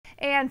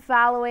And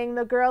following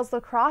the girls'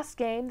 lacrosse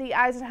game, the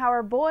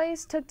Eisenhower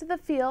boys took to the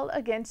field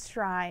against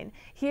Shrine.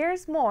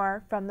 Here's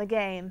more from the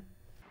game.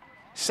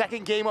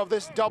 Second game of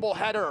this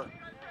doubleheader,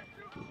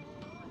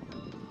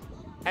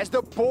 as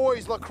the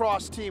boys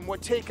lacrosse team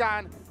would take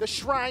on the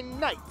Shrine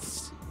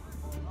Knights.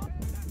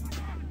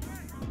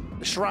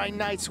 The Shrine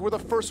Knights were the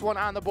first one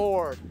on the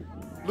board.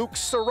 Luke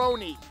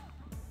Cerrone.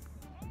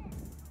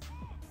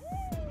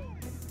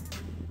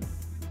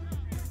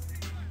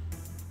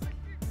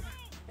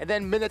 And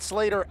then minutes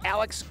later,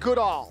 Alex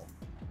Goodall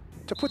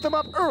to put them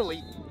up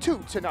early,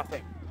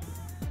 2-0.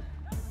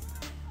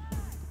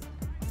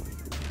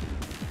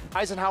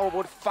 Eisenhower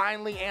would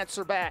finally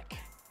answer back.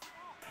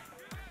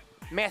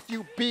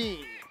 Matthew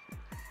Bean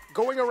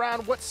going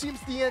around what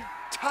seems the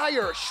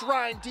entire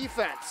Shrine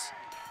defense,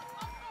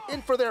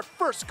 in for their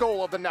first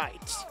goal of the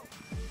night.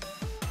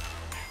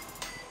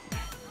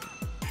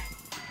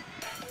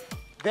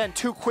 Then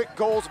two quick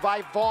goals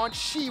by Vaughn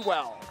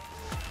Shewell.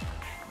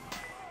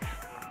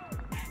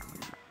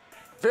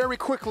 Very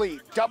quickly,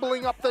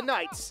 doubling up the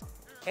Knights,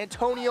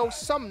 Antonio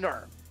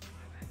Sumner.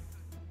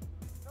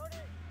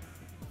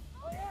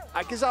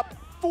 Ike is up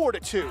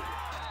 4-2.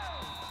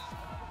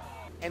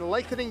 And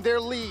lengthening their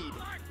lead,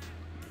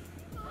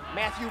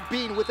 Matthew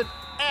Bean with an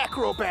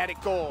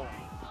acrobatic goal.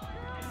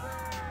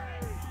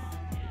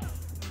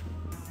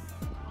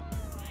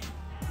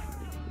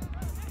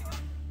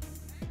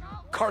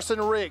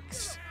 Carson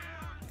Riggs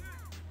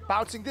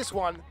bouncing this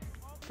one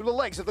through the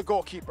legs of the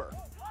goalkeeper.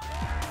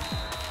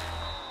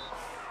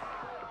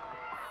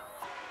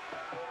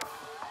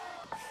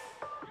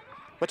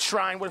 But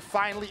Shrine would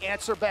finally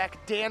answer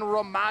back. Dan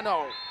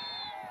Romano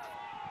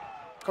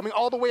coming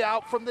all the way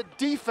out from the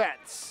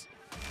defense.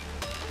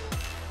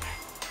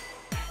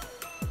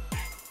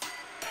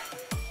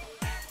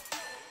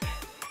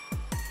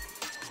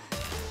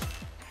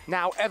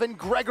 Now Evan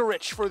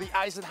Gregorich for the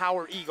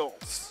Eisenhower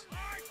Eagles.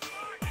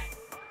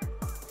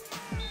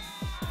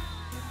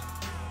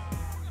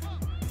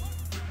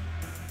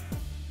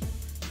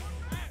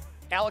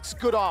 Alex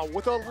Goodall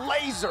with a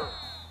laser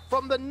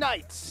from the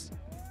Knights.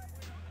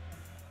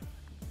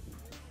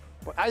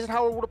 But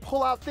Eisenhower would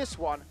pull out this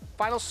one.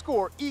 Final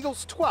score,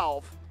 Eagles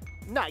 12,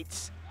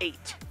 Knights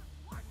 8.